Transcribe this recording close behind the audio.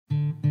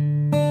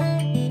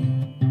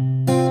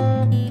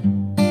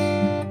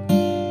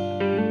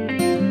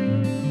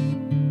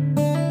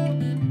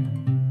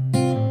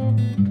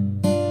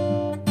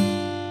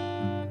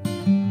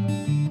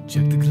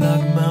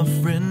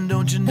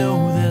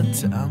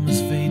time is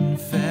fading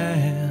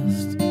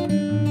fast.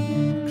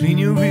 Clean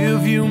your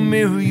rearview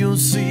mirror, you'll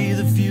see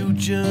the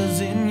future's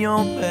in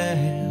your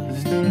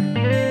past.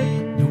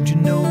 Don't you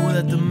know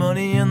that the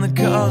money and the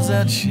cars,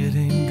 that shit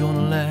ain't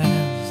gonna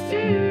last?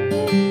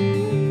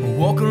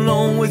 Walk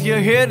alone with your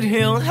head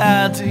held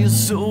high till your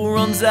soul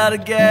runs out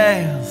of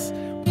gas.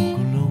 Walk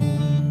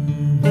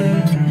alone.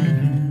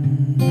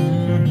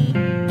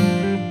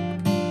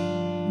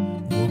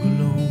 Walk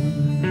alone.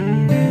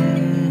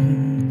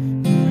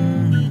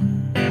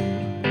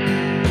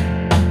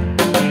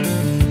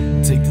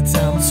 Take the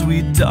time,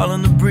 sweet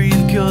darling, to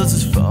breathe, 'cause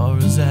as far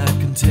as I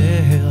can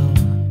tell,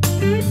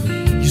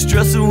 you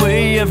stress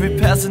away every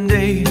passing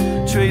day,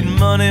 trading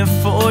money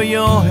for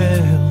your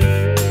health.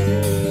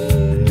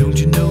 And don't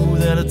you know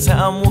that a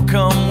time will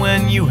come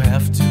when you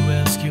have to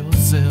ask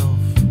yourself,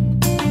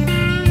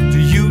 do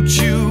you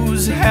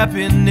choose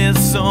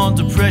happiness or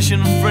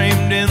depression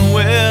framed in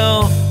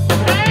wealth?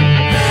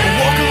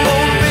 Walk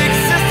alone, big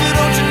sister,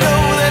 don't you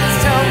know that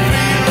it's time for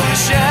you to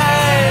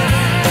shine?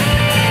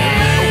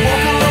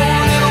 Walk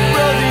alone, little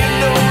brother, you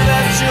know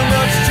that you're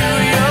much too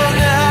young.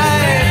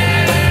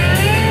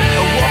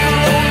 Walk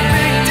alone,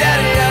 big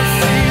daddy, I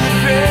see the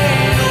pain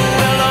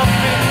well up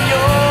in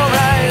your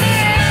eyes.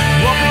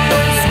 Walk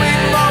alone,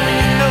 sweet mama,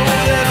 you know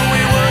that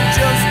we were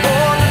just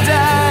born to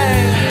die.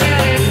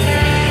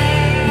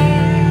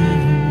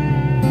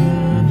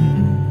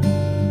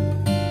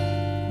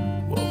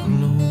 Walk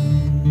alone.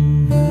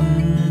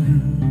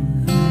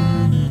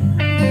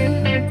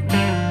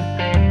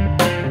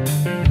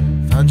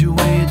 Find your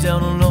way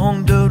down a long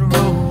dirt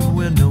road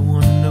where no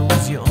one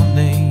knows your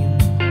name.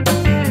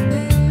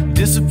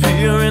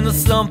 Disappear into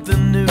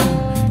something new,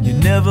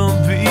 you'll never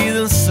be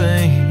the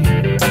same.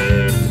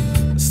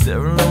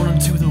 Stare alone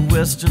into the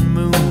western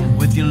moon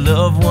with your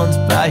loved ones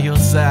by your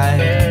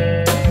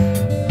side.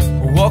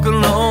 Walk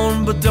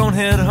alone, but don't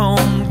head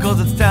home, 'cause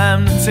it's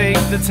time to take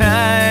the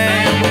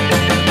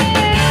time.